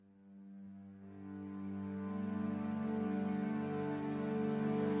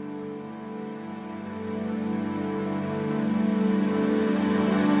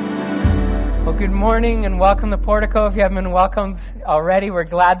Good morning and welcome to Portico. If you haven't been welcomed already, we're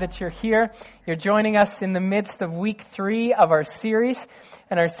glad that you're here. You're joining us in the midst of week 3 of our series.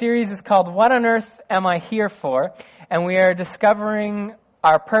 And our series is called What on Earth Am I Here For? And we are discovering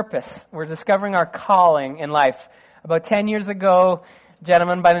our purpose. We're discovering our calling in life. About 10 years ago, a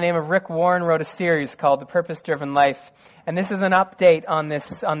gentleman by the name of Rick Warren wrote a series called The Purpose-Driven Life. And this is an update on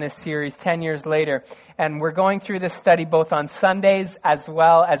this series 10 years later. And we're going through this study both on Sundays as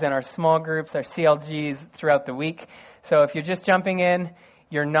well as in our small groups, our CLGs throughout the week. So if you're just jumping in,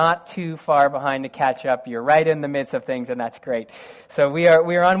 you're not too far behind to catch up. You're right in the midst of things, and that's great. So we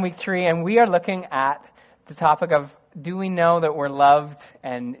are on week 3, and we are looking at the topic of, do we know that we're loved,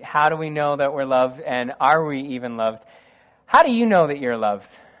 and how do we know that we're loved, and are we even loved? How do you know that you're loved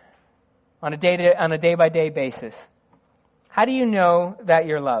on a day-by-day basis? How do you know that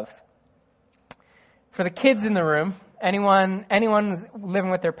you're loved? For the kids in the room, anyone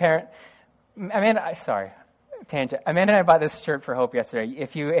living with their parent, Amanda and I bought this shirt for Hope yesterday.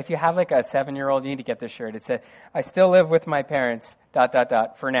 If you have like a 7-year-old, you need to get this shirt. It said, "I still live with my parents, ...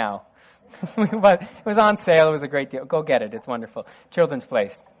 for now." But it was on sale. It was a great deal. Go get it. It's wonderful. Children's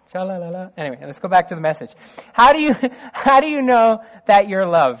Place. Anyway, let's go back to the message. How do you know that you're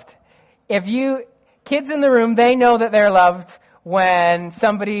loved? Kids in the room, they know that they're loved when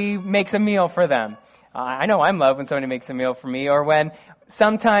somebody makes a meal for them. I know I'm loved when somebody makes a meal for me, or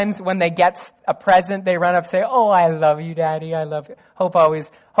sometimes when they get a present, they run up and say, "Oh, I love you, Daddy, I love you." Hope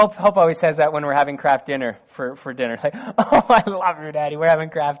always says that when we're having craft dinner for dinner. Like, "Oh, I love you, Daddy, we're having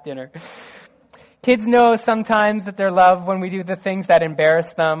craft dinner." Kids know sometimes that they're loved when we do the things that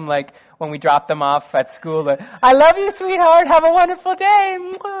embarrass them, like when we drop them off at school. "I love you, sweetheart. Have a wonderful day."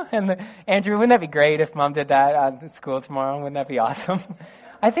 And Andrew, wouldn't that be great if Mom did that at school tomorrow? Wouldn't that be awesome?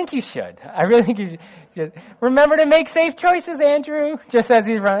 I think you should. I really think you should. Remember to make safe choices, Andrew, just as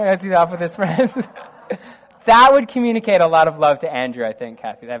he's off with his friends. That would communicate a lot of love to Andrew, I think,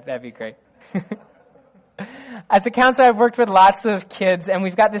 Kathy. That'd be great. As a counselor, I've worked with lots of kids, and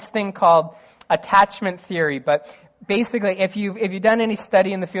we've got this thing called attachment theory. But basically, if you've done any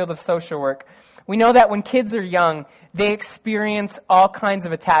study in the field of social work, we know that when kids are young, they experience all kinds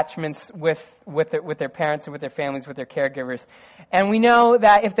of attachments with their parents and with their families, with their caregivers. And we know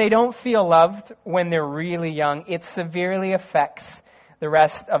that if they don't feel loved when they're really young, it severely affects the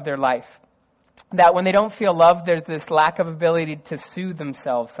rest of their life. That when they don't feel loved, there's this lack of ability to soothe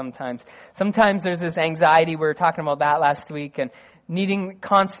themselves sometimes. Sometimes there's this anxiety, we were talking about that last week, and needing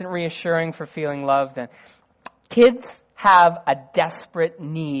constant reassuring for feeling loved. And kids have a desperate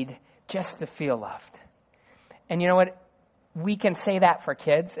need just to feel loved. And you know what? We can say that for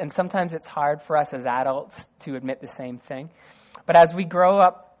kids, and sometimes it's hard for us as adults to admit the same thing. But as we grow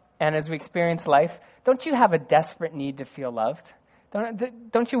up and as we experience life, don't you have a desperate need to feel loved?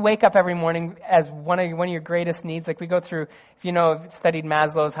 Don't you wake up every morning as one of your greatest needs? Like we go through, if you know, have studied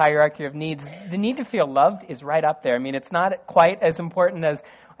Maslow's hierarchy of needs, the need to feel loved is right up there. I mean, it's not quite as important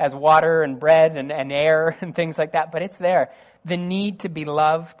as water and bread and air and things like that, but it's there. The need to be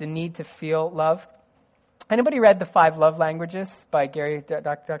loved, the need to feel loved. Anybody read The 5 Love Languages by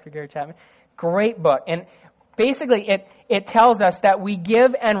Dr. Gary Chapman? Great book. And basically it tells us that we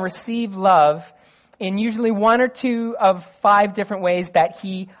give and receive love in usually 1 or 2 of 5 different ways that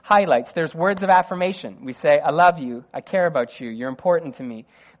he highlights. There's words of affirmation. We say, "I love you, I care about you, you're important to me."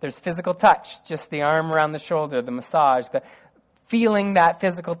 There's physical touch, just the arm around the shoulder, the massage, the feeling that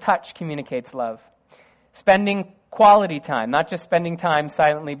physical touch communicates love. Spending quality time, not just spending time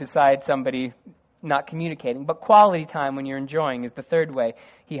silently beside somebody not communicating, but quality time when you're enjoying is the 3rd way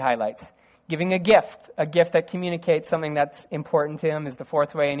he highlights. Giving a gift that communicates something that's important to him is the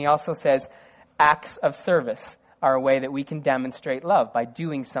 4th way, and he also says acts of service are a way that we can demonstrate love by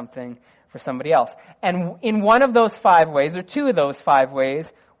doing something for somebody else. And in one of those 5 ways, or 2 of those 5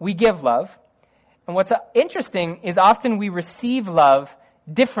 ways, we give love. And what's interesting is often we receive love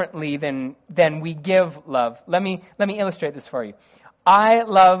differently than we give love. Let me illustrate this for you. I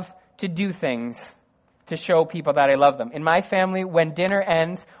love to do things to show people that I love them. In my family, when dinner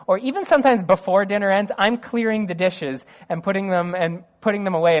ends, or even sometimes before dinner ends, I'm clearing the dishes and putting them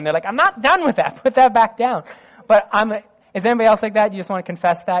away. And they're like, "I'm not done with that. Put that back down." But is anybody else like that? You just want to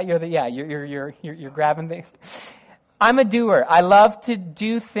confess that? You're grabbing things. I'm a doer. I love to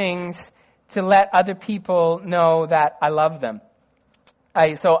do things to let other people know that I love them.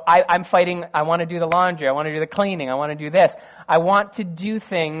 I'm fighting. I want to do the laundry. I want to do the cleaning. I want to do this. I want to do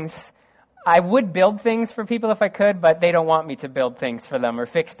things. I would build things for people if I could, but they don't want me to build things for them or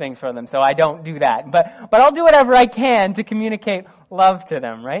fix things for them, so I don't do that. But I'll do whatever I can to communicate love to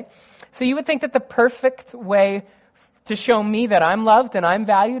them, right? So you would think that the perfect way to show me that I'm loved and I'm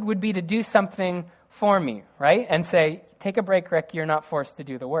valued would be to do something for me, right? And say, take a break, Rick, you're not forced to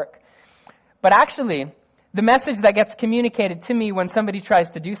do the work. But actually, the message that gets communicated to me when somebody tries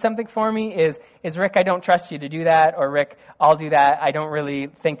to do something for me is Rick, I don't trust you to do that, or Rick, I'll do that. I don't really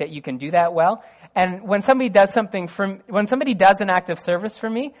think that you can do that well. And when somebody does an act of service for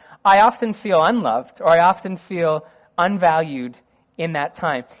me, I often feel unloved, or I often feel unvalued in that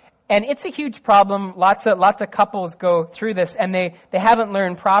time. And it's a huge problem. Lots of couples go through this, and they haven't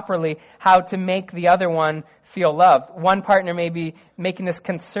learned properly how to make the other one feel loved. One partner may be making this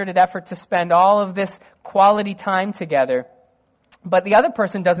concerted effort to spend all of this quality time together, but the other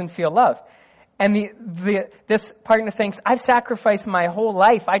person doesn't feel loved. And this partner thinks, I've sacrificed my whole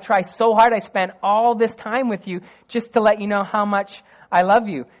life. I try so hard. I spent all this time with you just to let you know how much I love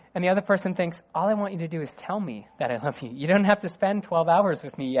you. And the other person thinks, all I want you to do is tell me that I love you. You don't have to spend 12 hours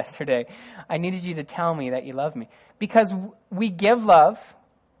with me yesterday. I needed you to tell me that you love me. Because we give love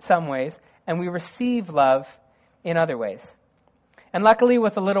some ways, and we receive love in other ways. And luckily,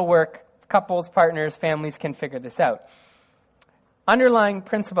 with a little work, couples, partners, families can figure this out. Underlying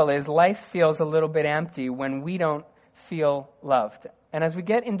principle is life feels a little bit empty when we don't feel loved. And as we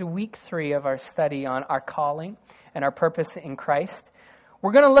get into week 3 of our study on our calling and our purpose in Christ,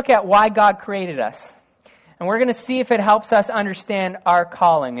 we're going to look at why God created us. And we're going to see if it helps us understand our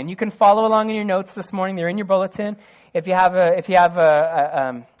calling. And you can follow along in your notes this morning. They're in your bulletin. If you have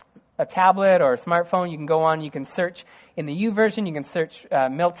a tablet or a smartphone, you can go on. You can search in the U version. You can search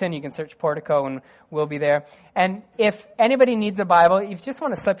Milton. You can search Portico, and we'll be there. And if anybody needs a Bible, if you just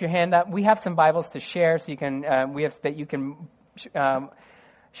want to slip your hand up, we have some Bibles to share. So you can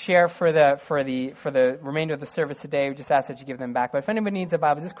share for the remainder of the service today. We just ask that you give them back. But if anybody needs a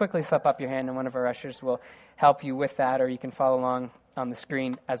Bible, just quickly slip up your hand, and one of our ushers will help you with that, or you can follow along on the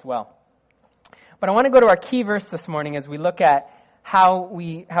screen as well. But I want to go to our key verse this morning as we look at how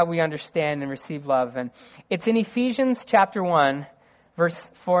we understand and receive love. And it's in Ephesians chapter 1, verse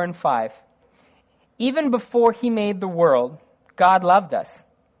 4 and 5. Even before he made the world, God loved us.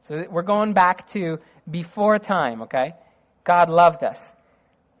 So we're going back to before time, okay? God loved us.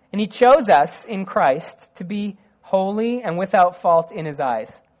 And he chose us in Christ to be holy and without fault in his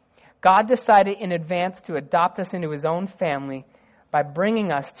eyes. God decided in advance to adopt us into his own family by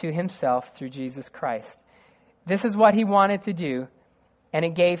bringing us to himself through Jesus Christ. This is what he wanted to do, and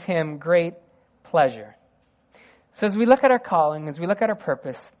it gave him great pleasure. So as we look at our calling, as we look at our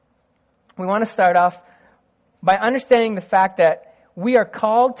purpose, we want to start off by understanding the fact that we are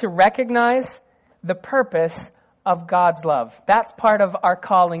called to recognize the purpose of God's love. That's part of our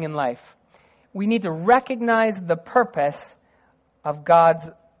calling in life. We need to recognize the purpose of God's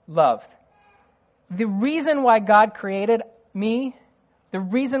love. The reason why God created me, the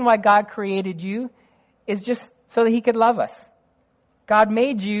reason why God created you, is just so that he could love us. God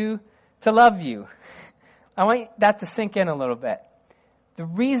made you to love you. I want that to sink in a little bit. The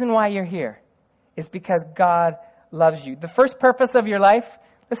reason why you're here is because God loves you. The first purpose of your life,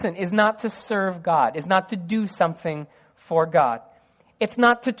 listen, is not to serve God, is not to do something for God. It's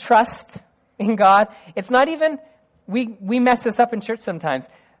not to trust in God. It's not even, we mess this up in church sometimes.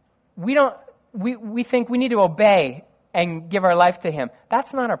 We think we need to obey and give our life to him.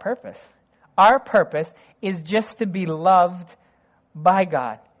 That's not our purpose. Our purpose is just to be loved by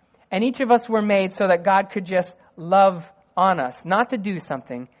God. And each of us were made so that God could just love on us, not to do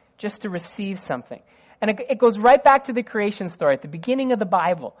something, just to receive something. And it goes right back to the creation story at the beginning of the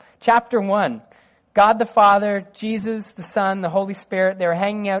Bible. Chapter 1, God the Father, Jesus the Son, the Holy Spirit, they were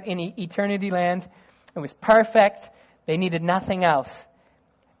hanging out in eternity land. It was perfect. They needed nothing else.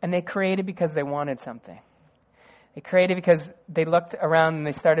 And they created because they wanted something. They created because they looked around and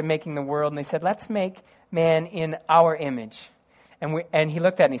they started making the world, and they said, let's make man in our image. And he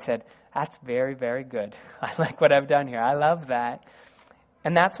looked at it and he said, that's very, very good. I like what I've done here. I love that.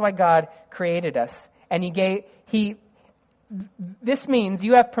 And that's why God created us. And this means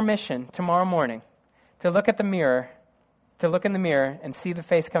you have permission tomorrow morning to look in the mirror and see the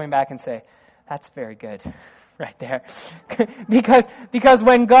face coming back and say, that's very good, right there. because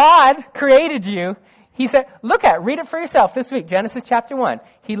when God created you, he said, read it for yourself this week, Genesis chapter 1.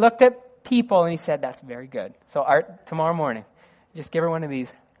 He looked at people and he said, that's very good. So Art, tomorrow morning, just give her one of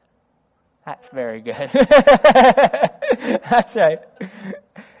these. That's very good. That's right.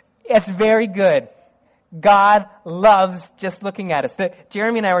 It's very good. God loves just looking at us.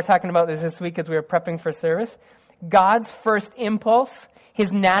 Jeremy and I were talking about this week as we were prepping for service. God's first impulse,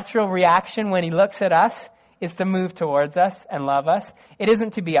 his natural reaction when he looks at us, is to move towards us and love us. It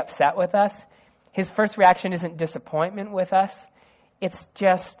isn't to be upset with us. His first reaction isn't disappointment with us. It's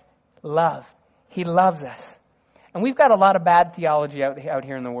just love. He loves us. And we've got a lot of bad theology out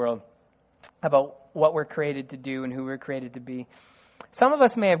here in the world about what we're created to do and who we're created to be. Some of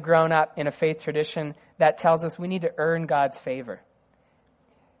us may have grown up in a faith tradition that tells us we need to earn God's favor.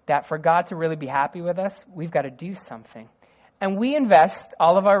 That for God to really be happy with us, we've got to do something. And we invest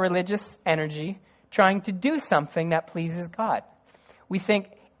all of our religious energy trying to do something that pleases God. We think,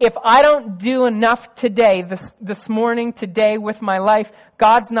 if I don't do enough today, this morning, today with my life,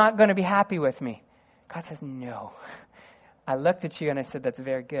 God's not going to be happy with me. God says, no. I looked at you and I said, that's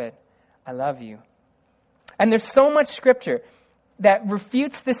very good. I love you. And there's so much scripture that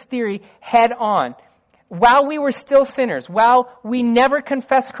refutes this theory head on. While we were still sinners, while we never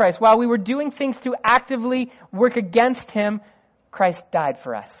confessed Christ, while we were doing things to actively work against Him, Christ died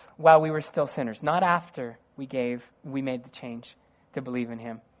for us while we were still sinners, not after we made the change to believe in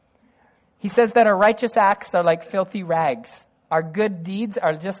Him. He says that our righteous acts are like filthy rags. Our good deeds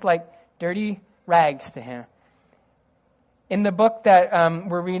are just like dirty rags to Him. In the book that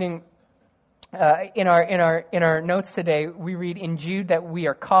we're reading in our notes today, we read in Jude that we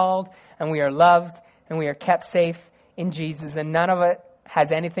are called and we are loved and we are kept safe in Jesus, and none of it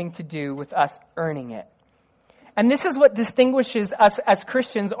has anything to do with us earning it. And this is what distinguishes us as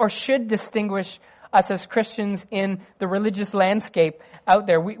Christians, or should distinguish us as Christians in the religious landscape out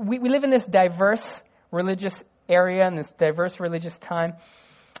there. We live in this diverse religious area, in this diverse religious time.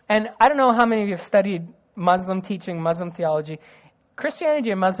 And I don't know how many of you have studied Muslim teaching, Muslim theology.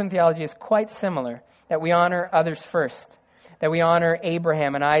 Christianity and Muslim theology is quite similar, that we honor others first, that we honor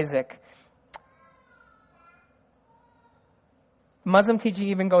Abraham and Isaac. Muslim teaching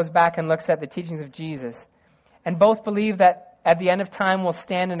even goes back and looks at the teachings of Jesus. And both believe that at the end of time we'll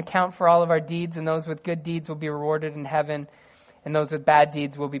stand and account for all of our deeds, and those with good deeds will be rewarded in heaven, and those with bad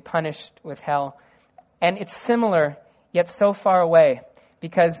deeds will be punished with hell. And it's similar, yet so far away,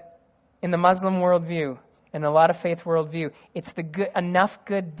 because in the Muslim worldview, in a lot of faith worldview, it's enough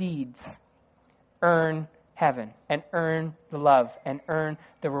good deeds earn heaven, and earn the love, and earn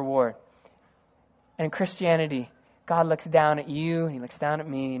the reward. And in Christianity, God looks down at you, and He looks down at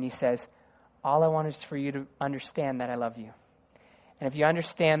me, and He says, all I want is for you to understand that I love you. And if you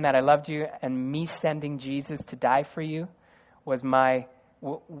understand that I loved you, and me sending Jesus to die for you was my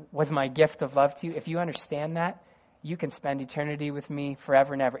gift of love to you, if you understand that, you can spend eternity with me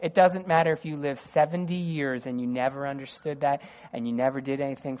forever and ever. It doesn't matter if you live 70 years and you never understood that, and you never did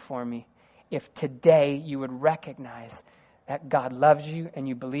anything for me. If today you would recognize that God loves you, and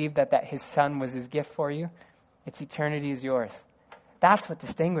you believe that His Son was His gift for you, its eternity is yours. That's what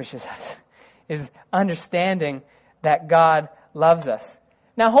distinguishes us, is understanding that God loves us.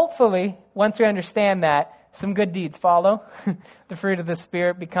 Now, hopefully, once we understand that, some good deeds follow. The fruit of the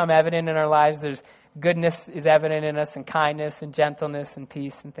Spirit become evident in our lives. There's goodness is evident in us, and kindness and gentleness and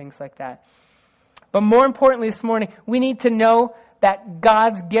peace and things like that. But more importantly this morning, we need to know that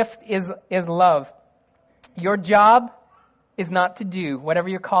God's gift is love. Your job is not to do whatever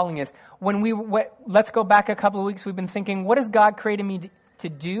your calling is. Let's go back a couple of weeks. We've been thinking, what has God created me to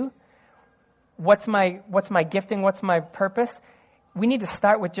do? What's my gifting? What's my purpose? We need to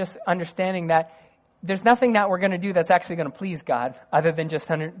start with just understanding that there's nothing that we're going to do that's actually going to please God, other than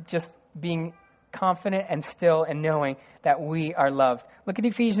just being confident and still and knowing that we are loved. Look at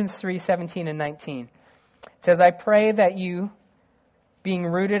Ephesians 3:17 and 19. It says, I pray that you, being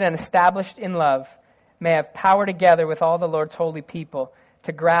rooted and established in love, may have power together with all the Lord's holy people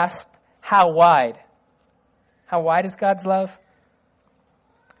to grasp how wide is God's love?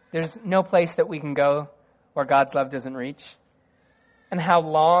 There's no place that we can go where God's love doesn't reach. And how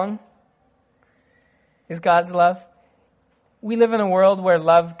long is God's love? We live in a world where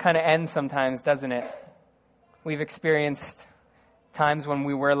love kind of ends sometimes, doesn't it? We've experienced times when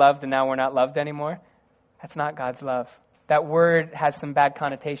we were loved and now we're not loved anymore. That's not God's love. That word has some bad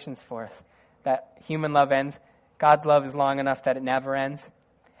connotations for us. That human love ends. God's love is long enough that it never ends.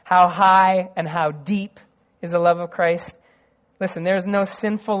 How high and how deep is the love of Christ? Listen, there's no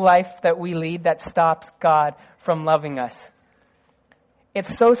sinful life that we lead that stops God from loving us.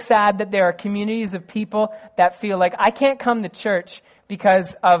 It's so sad that there are communities of people that feel like, I can't come to church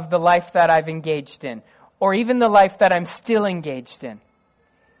because of the life that I've engaged in, or even the life that I'm still engaged in.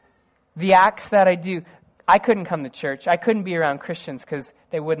 The acts that I do, I couldn't come to church. I couldn't be around Christians because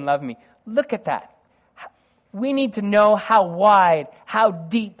they wouldn't love me. Look at that. We need to know how wide, how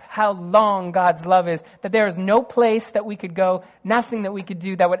deep, how long God's love is, that there is no place that we could go, nothing that we could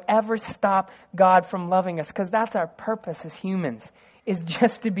do that would ever stop God from loving us, because that's our purpose as humans, is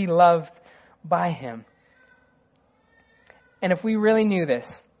just to be loved by Him. And if we really knew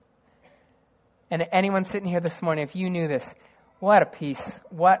this, and anyone sitting here this morning, if you knew this, What a peace.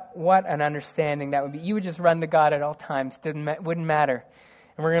 What an understanding that would be. You would just run to God at all times. Wouldn't matter.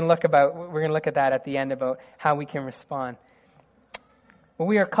 And we're going to look at that at the end about how we can respond. But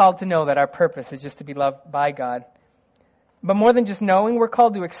we are called to know that our purpose is just to be loved by God. But more than just knowing, we're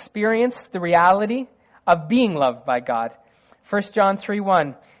called to experience the reality of being loved by God. 1 John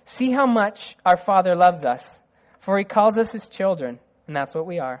 3:1. See how much our Father loves us, for He calls us His children, and that's what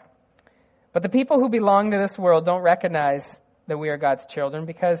we are. But the people who belong to this world don't recognize that we are God's children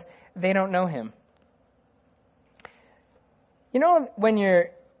because they don't know Him. You know, when you're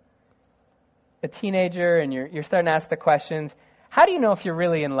a teenager and you're starting to ask the questions, how do you know if you're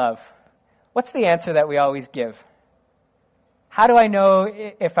really in love? What's the answer that we always give? How do I know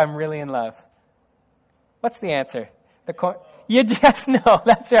if I'm really in love? What's the answer? You just know.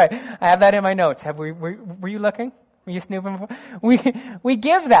 That's right. I have that in my notes. Were you looking? Were you snooping before? We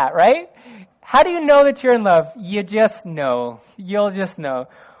give that, right? How do you know that you're in love? You just know. You'll just know.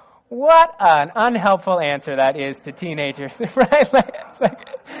 What an unhelpful answer that is to teenagers, right?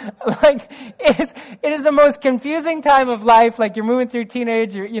 It is the most confusing time of life. Like you're moving through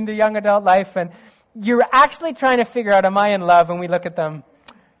teenage, you're into young adult life, and you're actually trying to figure out, am I in love? And we look at them,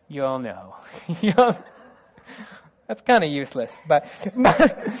 you'll know. That's kind of useless, but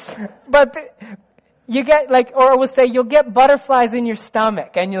you get or we'll say you'll get butterflies in your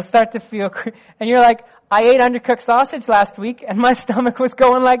stomach, and you'll start to feel, and you're like, I ate undercooked sausage last week, and my stomach was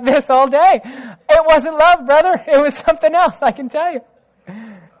going like this all day. It wasn't love, brother. It was something else, I can tell you.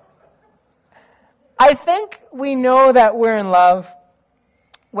 I think we know that we're in love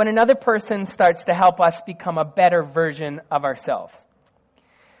when another person starts to help us become a better version of ourselves.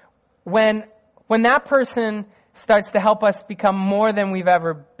 When that person starts to help us become more than we've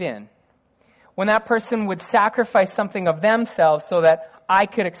ever been. When that person would sacrifice something of themselves so that I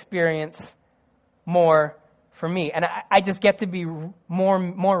could experience more for me. And I just get to be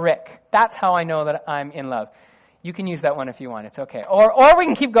more Rick. That's how I know that I'm in love. You can use that one if you want. It's okay. Or we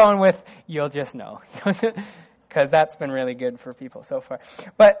can keep going with, you'll just know. Because that's been really good for people so far.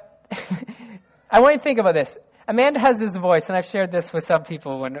 But I want you to think about this. Amanda has this voice, and I've shared this with some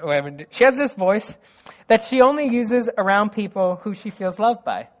people. When she has this voice that she only uses around people who she feels loved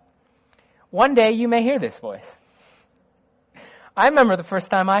by. One day you may hear this voice. I remember the first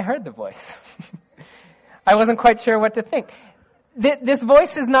time I heard the voice. I wasn't quite sure what to think. This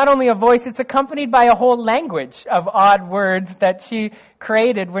voice is not only a voice, it's accompanied by a whole language of odd words that she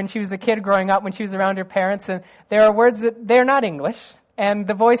created when she was a kid growing up, when she was around her parents. And there are words that they're not English, and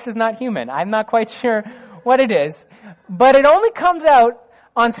the voice is not human. I'm not quite sure what it is. But it only comes out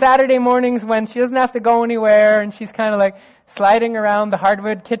on Saturday mornings when she doesn't have to go anywhere, and she's kind of like sliding around the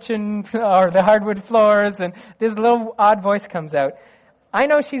hardwood kitchen or the hardwood floors, and this little odd voice comes out. I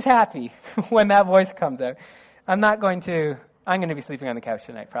know she's happy when that voice comes out. I'm going to be sleeping on the couch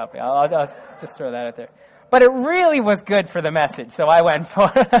tonight, probably. I'll just throw that out there. But it really was good for the message, so I went for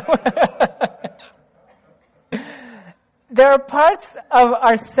it. There are parts of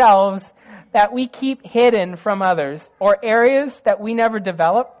ourselves that we keep hidden from others, or areas that we never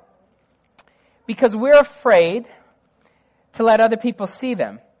develop, because we're afraid to let other people see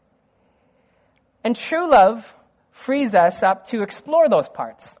them. And true love frees us up to explore those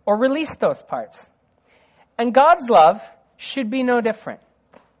parts, or release those parts. And God's love should be no different.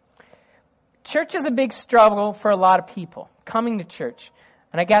 Church is a big struggle for a lot of people, coming to church.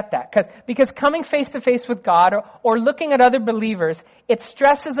 And I get that. Because coming face to face with God or looking at other believers, it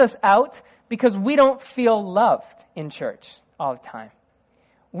stresses us out because we don't feel loved in church all the time.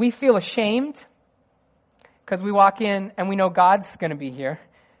 We feel ashamed because we walk in and we know God's going to be here.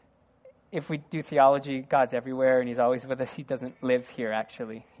 If we do theology, God's everywhere and He's always with us. He doesn't live here,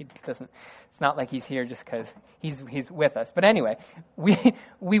 actually. It's not like He's here just because He's with us. But anyway,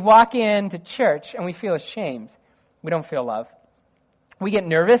 we walk into church and we feel ashamed. We don't feel love. We get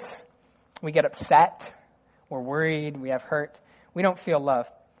nervous. We get upset. We're worried. We have hurt. We don't feel love.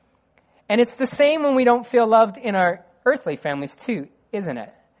 And it's the same when we don't feel loved in our earthly families too, isn't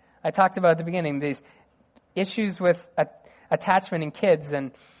it? I talked about at the beginning these issues with attachment in kids,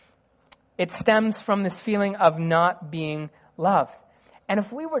 and it stems from this feeling of not being loved. And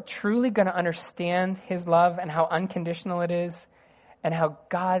if we were truly going to understand His love and how unconditional it is, and how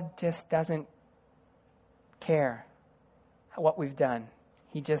God just doesn't care what we've done,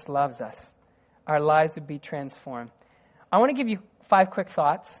 He just loves us, our lives would be transformed. I want to give you 5 quick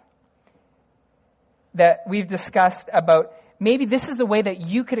thoughts that we've discussed about maybe this is a way that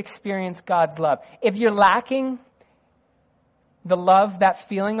you could experience God's love. If you're lacking the love, that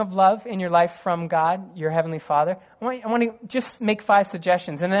feeling of love in your life from God, your Heavenly Father, I want to just make 5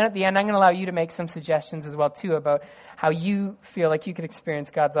 suggestions. And then at the end, I'm going to allow you to make some suggestions as well, too, about how you feel like you can experience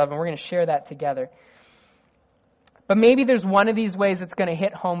God's love. And we're going to share that together. But maybe there's one of these ways that's going to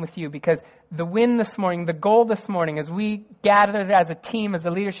hit home with you, because the win this morning, the goal this morning, as we gathered as a team, as a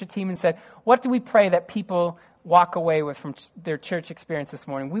leadership team, and said, what do we pray that people walk away with from their church experience this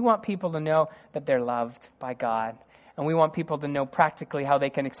morning? We want people to know that they're loved by God. And we want people to know practically how they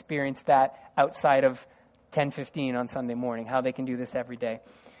can experience that outside of 10:15 on Sunday morning, how they can do this every day.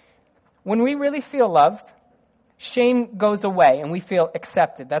 When we really feel loved, shame goes away and we feel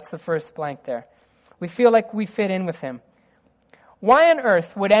accepted. That's the first blank there. We feel like we fit in with Him. Why on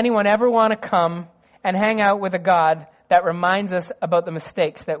earth would anyone ever want to come and hang out with a God that reminds us about the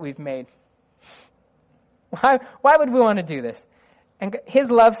mistakes that we've made? Why would we want to do this? And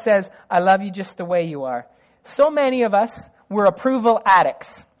His love says, I love you just the way you are. So many of us, we're approval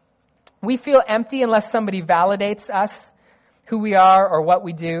addicts. We feel empty unless somebody validates us, who we are or what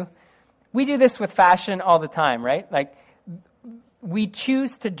we do. We do this with fashion all the time, right? Like, we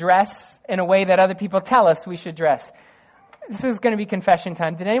choose to dress in a way that other people tell us we should dress. This is going to be confession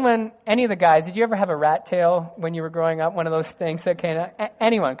time. Did any of the guys, did you ever have a rat tail when you were growing up? One of those things that came out?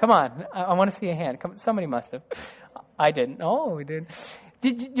 Anyone? Come on. I want to see a hand. Somebody must have. I didn't. Oh, we did. Do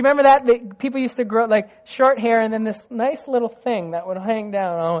you remember that people used to grow like short hair and then this nice little thing that would hang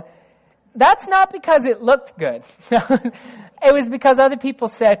down? Oh, that's not because it looked good. It was because other people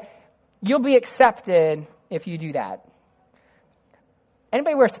said, you'll be accepted if you do that.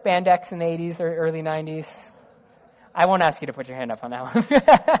 Anybody wear spandex in the 80s or early 90s? I won't ask you to put your hand up on that one.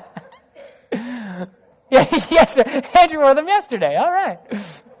 Yes, Andrew wore them yesterday. All right.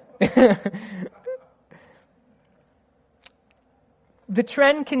 The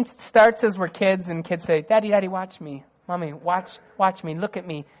trend starts as we're kids, and kids say, Daddy, Daddy, watch me. Mommy, watch me, look at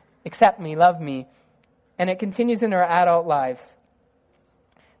me, accept me, love me. And it continues in our adult lives.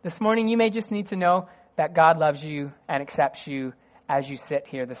 This morning, you may just need to know that God loves you and accepts you as you sit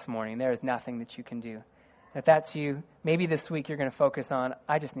here this morning. There is nothing that you can do. If that's you, maybe this week you're going to focus on,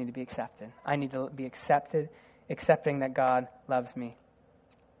 I just need to be accepted. I need to be accepted, accepting that God loves me.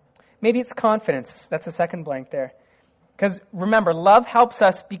 Maybe it's confidence. That's the second blank there. Because remember, love helps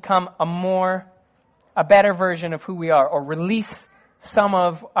us become a better version of who we are, or release some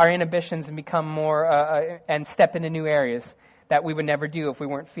of our inhibitions and become more, and step into new areas that we would never do if we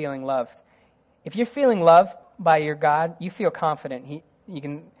weren't feeling loved. If you're feeling loved by your God, you feel confident. You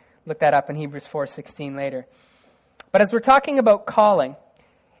can look that up in Hebrews 4:16 later. But as we're talking about calling,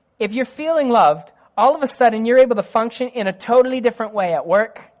 if you're feeling loved, all of a sudden you're able to function in a totally different way at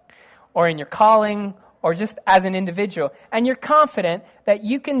work, or in your calling, or just as an individual. And you're confident that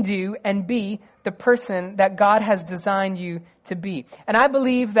you can do and be the person that God has designed you to be. And I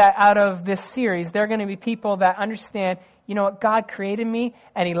believe that out of this series, there are going to be people that understand, you know what, God created me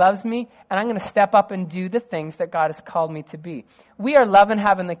and He loves me, and I'm going to step up and do the things that God has called me to be. We are loving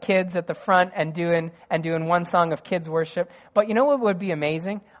having the kids at the front and doing one song of kids worship. But you know what would be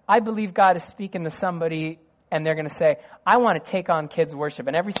amazing? I believe God is speaking to somebody, and they're going to say, I want to take on kids worship.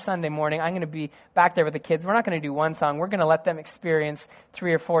 And every Sunday morning, I'm going to be back there with the kids. We're not going to do one song. We're going to let them experience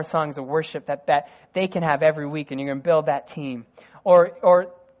 3 or 4 songs of worship that they can have every week, and you're going to build that team. Or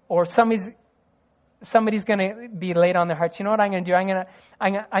somebody's going to be laid on their hearts. You know what I'm going to do?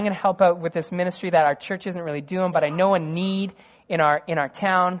 I'm going to help out with this ministry that our church isn't really doing, but I know a need in our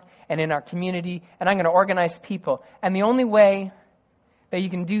town and in our community, and I'm going to organize people. And the only way that you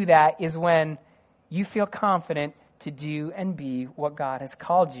can do that is when you feel confident to do and be what God has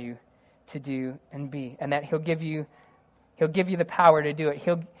called you to do and be, and that He'll give you the power to do it.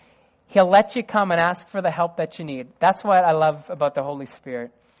 He'll let you come and ask for the help that you need. That's what I love about the Holy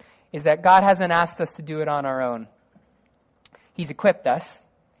Spirit, is that God hasn't asked us to do it on our own. He's equipped us.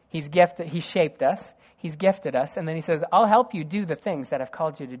 He's shaped us. He's gifted us. And then He says, I'll help you do the things that I've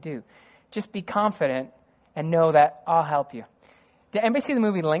called you to do. Just be confident and know that I'll help you. Did anybody see the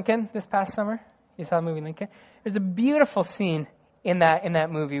movie Lincoln this past summer? You saw the movie Lincoln? There's a beautiful scene in that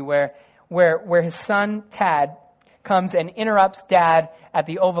movie where his son, Tad, comes and interrupts Dad at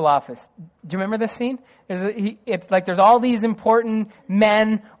the Oval Office. Do you remember this scene? It's like there's all these important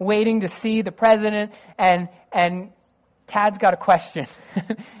men waiting to see the president, and Tad's got a question,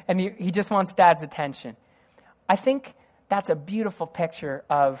 and he just wants Dad's attention. I think that's a beautiful picture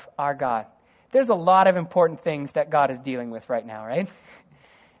of our God. There's a lot of important things that God is dealing with right now, right?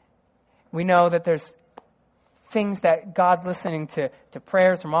 We know that there's things that God's listening to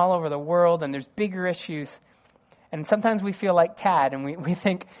prayers from all over the world, and there's bigger issues. And sometimes we feel like Tad, and we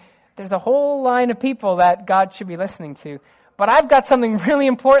think there's a whole line of people that God should be listening to. but I've got something really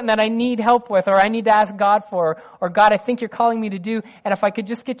important that I need help with, or I need to ask God for, or God, I think you're calling me to do, and if I could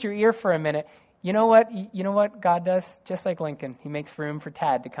just get your ear for a minute. You know what? You know what God does? Just like Lincoln, he makes room for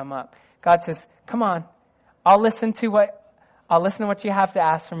Tad to come up. God says, come on, I'll listen to what you have to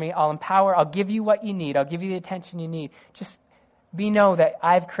ask from me. I'll empower, I'll give you what you need. I'll give you the attention you need. Just know that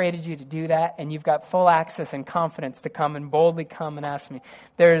I've created you to do that, and you've got full access and confidence to come and boldly come and ask me.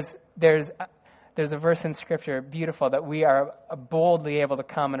 There's a verse in Scripture, beautiful, that we are boldly able to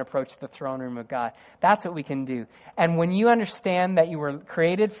come and approach the throne room of God. That's what we can do. And when you understand that you were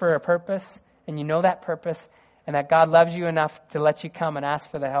created for a purpose, and you know that purpose, and that God loves you enough to let you come and ask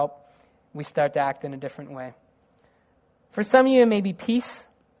for the help, we start to act in a different way. For some of you, it may be peace.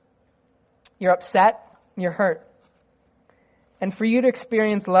 You're upset. You're hurt. And for you to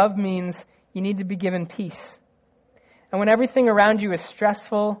experience love means you need to be given peace. And when everything around you is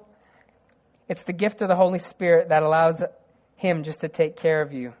stressful, it's the gift of the Holy Spirit that allows Him just to take care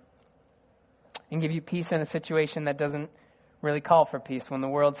of you and give you peace in a situation that doesn't really call for peace. When the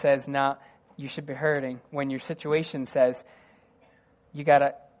world says, nah, you should be hurting. When your situation says, you've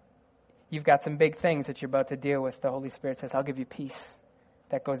got some big things that you're about to deal with, the Holy Spirit says, I'll give you peace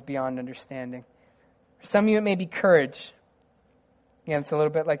that goes beyond understanding. For some of you, it may be courage. Again, it's a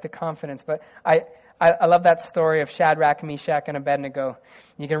little bit like the confidence, but I love that story of Shadrach, Meshach, and Abednego.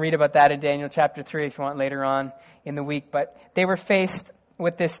 You can read about that in Daniel chapter 3 if you want later on in the week. But they were faced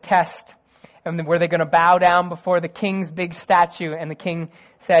with this test. And were they going to bow down before the king's big statue? And the king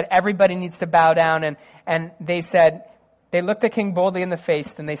said, everybody needs to bow down. And they said, they looked the king boldly in the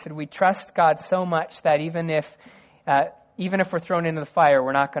face, and they said, we trust God so much that even if we're thrown into the fire,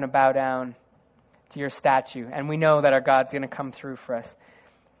 we're not going to bow down to your statue. And we know that our God's going to come through for us.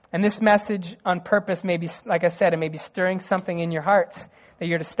 And this message on purpose may be, like I said, it may be stirring something in your hearts that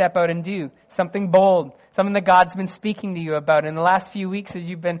you're to step out and do. Something bold, something that God's been speaking to you about. In the last few weeks as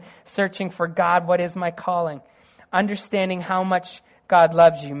you've been searching for God, what is my calling? Understanding how much God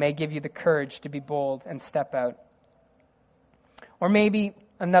loves you may give you the courage to be bold and step out. Or maybe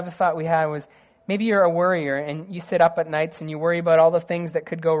another thought we had was, maybe you're a worrier and you sit up at nights and you worry about all the things that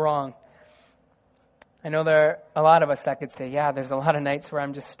could go wrong. I know there are a lot of us that could say, yeah, there's a lot of nights where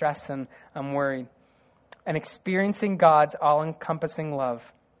I'm just stressed and I'm worried. And experiencing God's all-encompassing love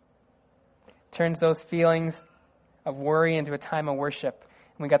turns those feelings of worry into a time of worship.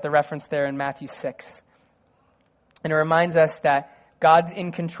 And we got the reference there in Matthew 6. And it reminds us that God's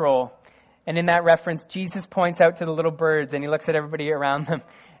in control. And in that reference, Jesus points out to the little birds and he looks at everybody around them.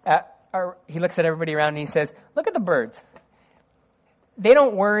 He looks at everybody around and he says, look at the birds. They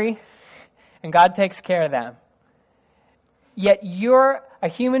don't worry. And God takes care of them. Yet you're a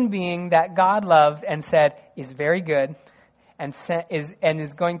human being that God loved and said is very good and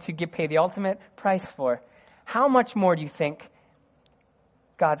is going to pay the ultimate price for. How much more do you think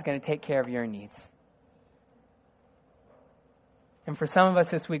God's going to take care of your needs? And for some of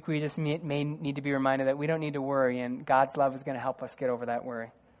us this week, we just may need to be reminded that we don't need to worry, and God's love is going to help us get over that worry.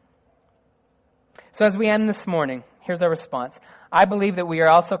 So as we end this morning, here's our response. I believe that we are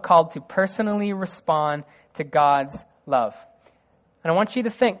also called to personally respond to God's love. And I want you to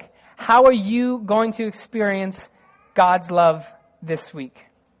think, how are you going to experience God's love this week?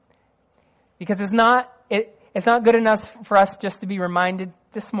 Because it's not good enough for us just to be reminded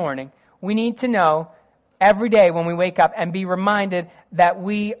this morning. We need to know every day when we wake up and be reminded that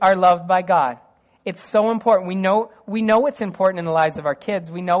we are loved by God. It's so important. We know it's important in the lives of our kids.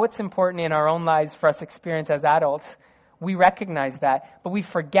 We know it's important in our own lives for us to experience as adults. We recognize that, but we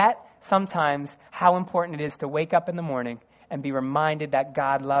forget sometimes how important it is to wake up in the morning and be reminded that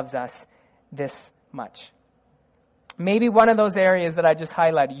God loves us this much. Maybe one of those areas that I just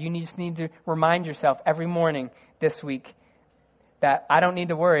highlighted, you just need to remind yourself every morning this week that I don't need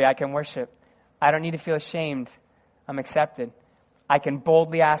to worry, I can worship. I don't need to feel ashamed, I'm accepted. I can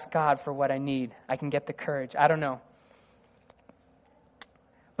boldly ask God for what I need. I can get the courage. I don't know.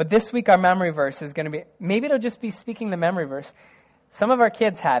 But this week our memory verse is going to be, maybe it'll just be speaking the memory verse. Some of our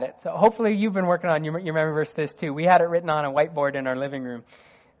kids had it. So hopefully you've been working on your memory verse this too. We had it written on a whiteboard in our living room.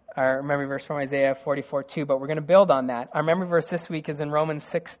 Our memory verse from Isaiah 44:2, but we're going to build on that. Our memory verse this week is in Romans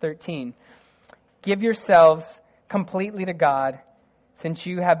 6:13. Give yourselves completely to God since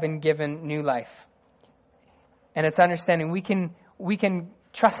you have been given new life. And it's understanding we can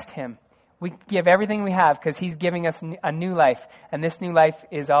trust Him. We give everything we have because He's giving us a new life. And this new life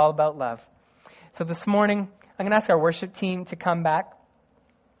is all about love. So this morning, I'm going to ask our worship team to come back.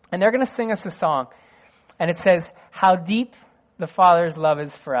 And they're going to sing us a song. And it says, how deep the Father's love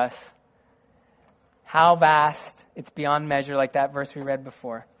is for us. How vast, it's beyond measure, like that verse we read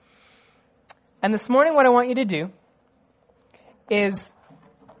before. And this morning, what I want you to do is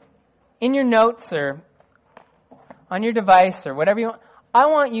in your notes or on your device or whatever you want. I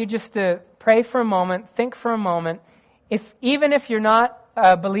want you just to pray for a moment, think for a moment. Even if you're not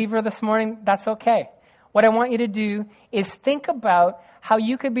a believer this morning, that's okay. What I want you to do is think about how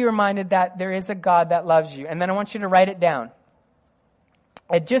you could be reminded that there is a God that loves you. And then I want you to write it down.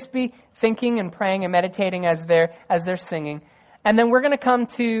 And just be thinking and praying and meditating as they're singing. And then we're going to come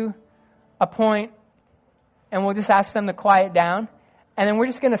to a point and we'll just ask them to quiet down. And then we're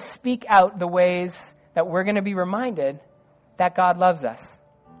just going to speak out the ways that we're going to be reminded that God loves us.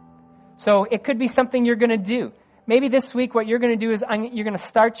 So it could be something you're going to do. Maybe this week what you're going to do is you're going to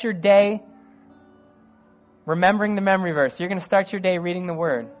start your day remembering the memory verse. You're going to start your day reading the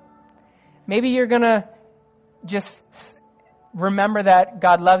Word. Maybe you're going to just remember that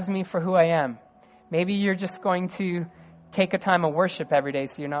God loves me for who I am. Maybe you're just going to take a time of worship every day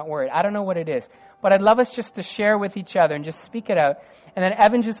so you're not worried. I don't know what it is. But I'd love us just to share with each other and just speak it out. And then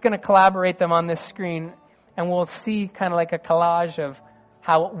Evan's just going to collaborate them on this screen. And we'll see kind of like a collage of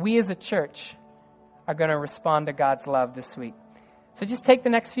how we as a church are going to respond to God's love this week. So just take the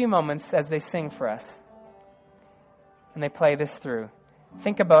next few moments as they sing for us. And they play this through.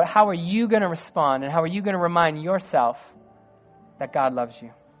 Think about how are you going to respond and how are you going to remind yourself that God loves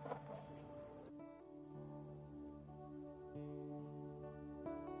you.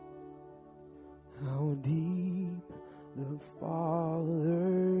 How deep the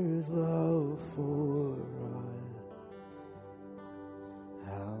Father's love for us,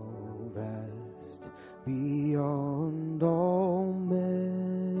 how vast beyond all measure,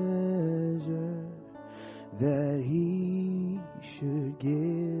 that He should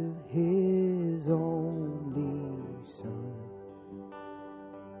give His only Son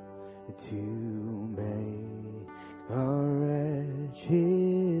to make a wretch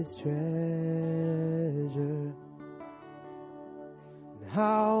His treasure.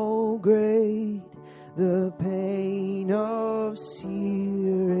 How great the pain of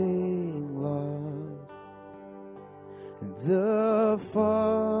searing love! The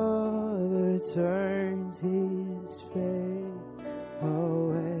Father turns His face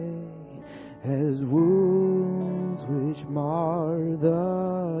away as wounds which mar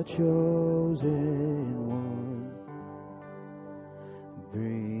the chosen one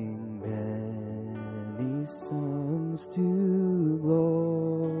bring many sons to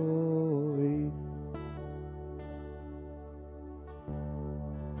glory.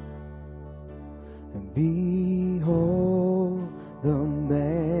 And behold the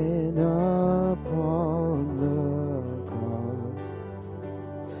man upon the cross,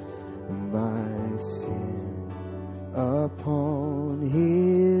 my sin upon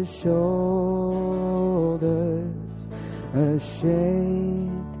His shoulders.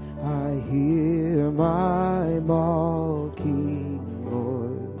 Ashamed, I hear my mocking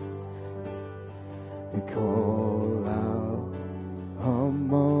voice call out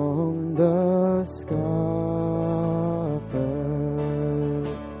among the scoffers.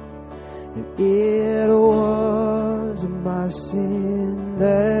 And it was my sin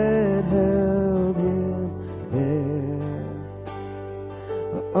that held Him there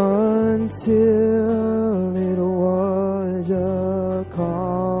until it was accomplished.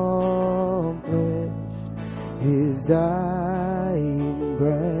 His dying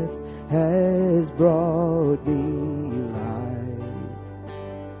breath has brought me life,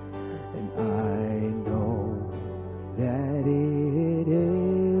 and I know that it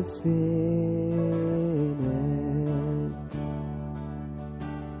is finished.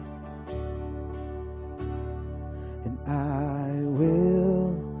 And I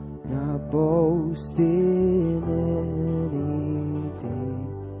will not boast in anything,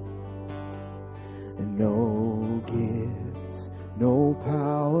 and no gifts, no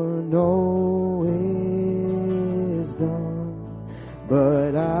power, no wisdom,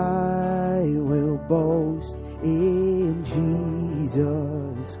 but I will boast in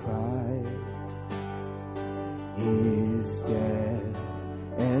Jesus Christ, His death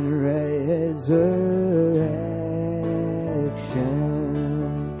and resurrection.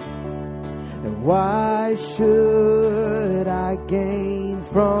 And why should I gain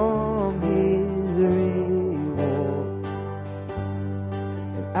from His reward?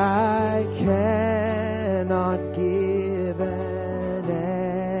 I cannot give an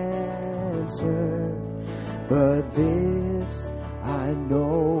answer, but this I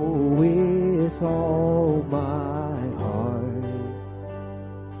know with all my heart: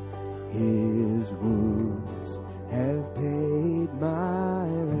 His wounds have paid my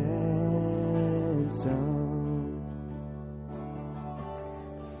ransom.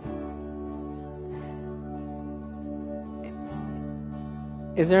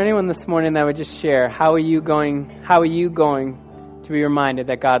 is there anyone this morning that would just share, how are you going to be reminded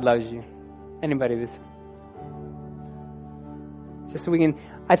that God loves you? Anybody this? Just so we can,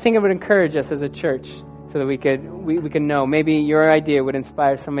 I think it would encourage us as a church so that we could know. Maybe your idea would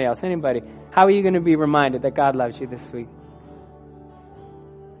inspire somebody else. Anybody? How are you going to be reminded that God loves you this week?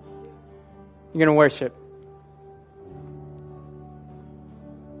 You're going to worship.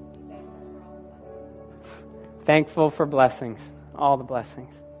 Thankful for blessings. All the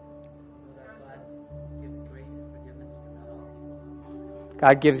blessings.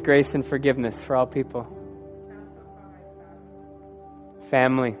 God gives grace and forgiveness for all people.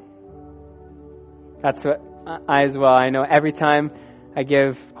 Family. That's what I as well. I know every time I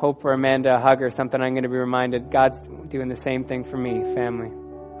give Hope or Amanda a hug or something, I'm going to be reminded God's doing the same thing for me, family.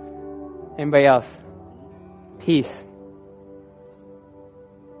 Anybody else? Peace.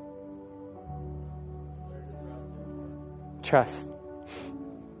 Trust.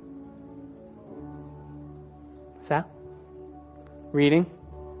 What's that? Reading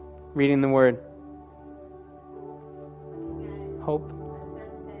the Word. Hope.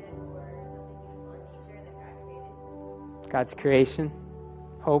 God's creation.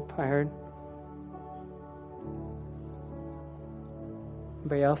 Hope, I heard.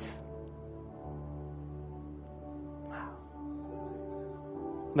 Anybody else? Wow.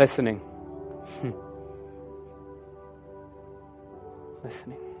 Listening.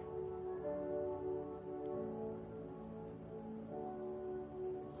 Listening.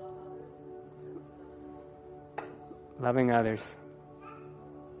 Loving others.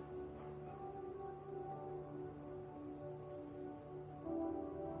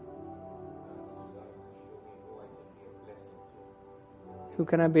 Who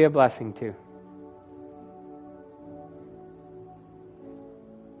can I be a blessing to?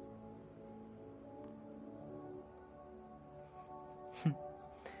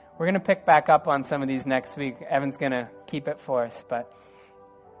 We're going to pick back up on some of these next week. Evan's going to keep it for us. But,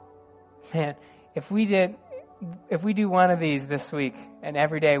 man, if we do one of these this week, and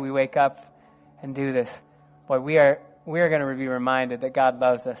every day we wake up and do this, boy, we are going to be reminded that God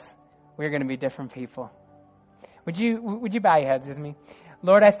loves us. We're going to be different people. Would you bow your heads with me?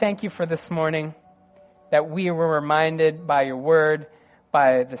 Lord, I thank you for this morning, that we were reminded by your word,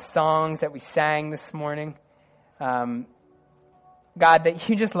 by the songs that we sang this morning. God, that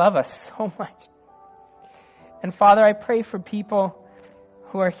you just love us so much. And Father, I pray for people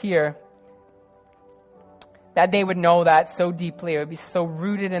who are here, that they would know that so deeply. It would be so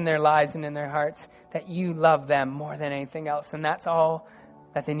rooted in their lives and in their hearts that you love them more than anything else. And that's all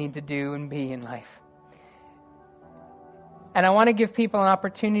that they need to do and be in life. And I want to give people an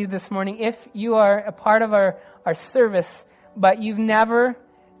opportunity this morning, if you are a part of our service, but you've never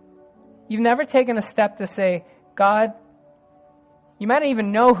taken a step to say, God, you might not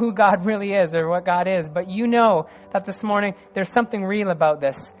even know who God really is or what God is, but you know that this morning there's something real about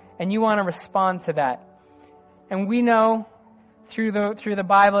this, and you want to respond to that. And we know through the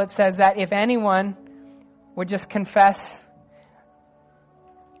Bible it says that if anyone would just confess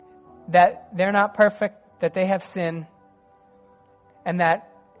that they're not perfect, that they have sinned, and that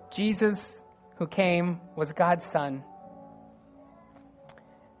Jesus who came was God's Son,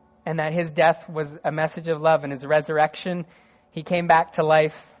 and that his death was a message of love, and his resurrection, he came back to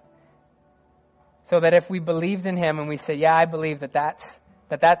life, so that if we believed in him and we say, yeah, I believe that's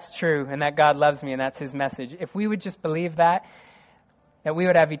true, and that God loves me, and that's his message, if we would just believe that we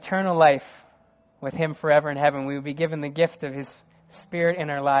would have eternal life with him forever in heaven. We would be given the gift of his Spirit in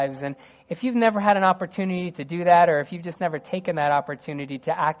our lives. And if you've never had an opportunity to do that, or if you've just never taken that opportunity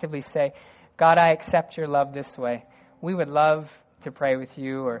to actively say, God, I accept your love this way, we would love to pray with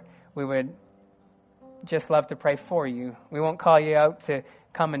you, or we would just love to pray for you. We won't call you out to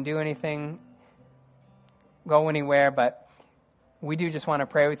come and do anything, go anywhere, but we do just want to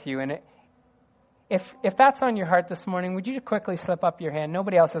pray with you. And if that's on your heart this morning, would you just quickly slip up your hand?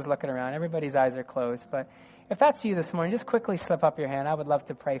 Nobody else is looking around. Everybody's eyes are closed. But if that's you this morning, just quickly slip up your hand. I would love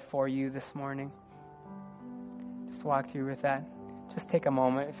to pray for you this morning. Just walk through with that. Just take a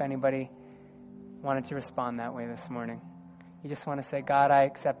moment if anybody wanted to respond that way this morning. You just want to say, God, I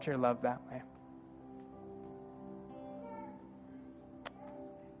accept your love that way.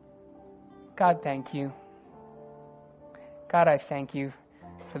 God, thank you. God, I thank you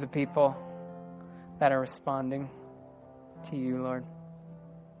for the people that are responding to you, Lord.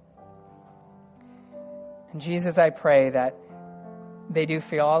 And Jesus, I pray that they do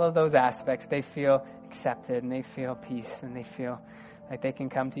feel all of those aspects. They feel accepted, and they feel peace, and they feel like they can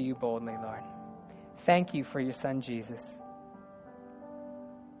come to you boldly, Lord. Thank you for your Son, Jesus.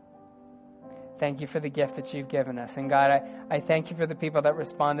 Thank you for the gift that you've given us. And God, I thank you for the people that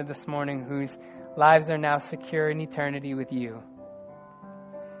responded this morning whose lives are now secure in eternity with you.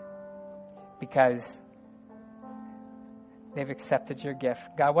 Because they've accepted your gift.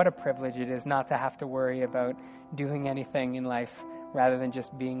 God, what a privilege it is not to have to worry about doing anything in life rather than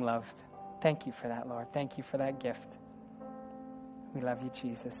just being loved. Thank you for that, Lord. Thank you for that gift. We love you,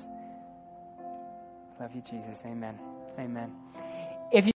 Jesus. Love you, Jesus. Amen. Amen.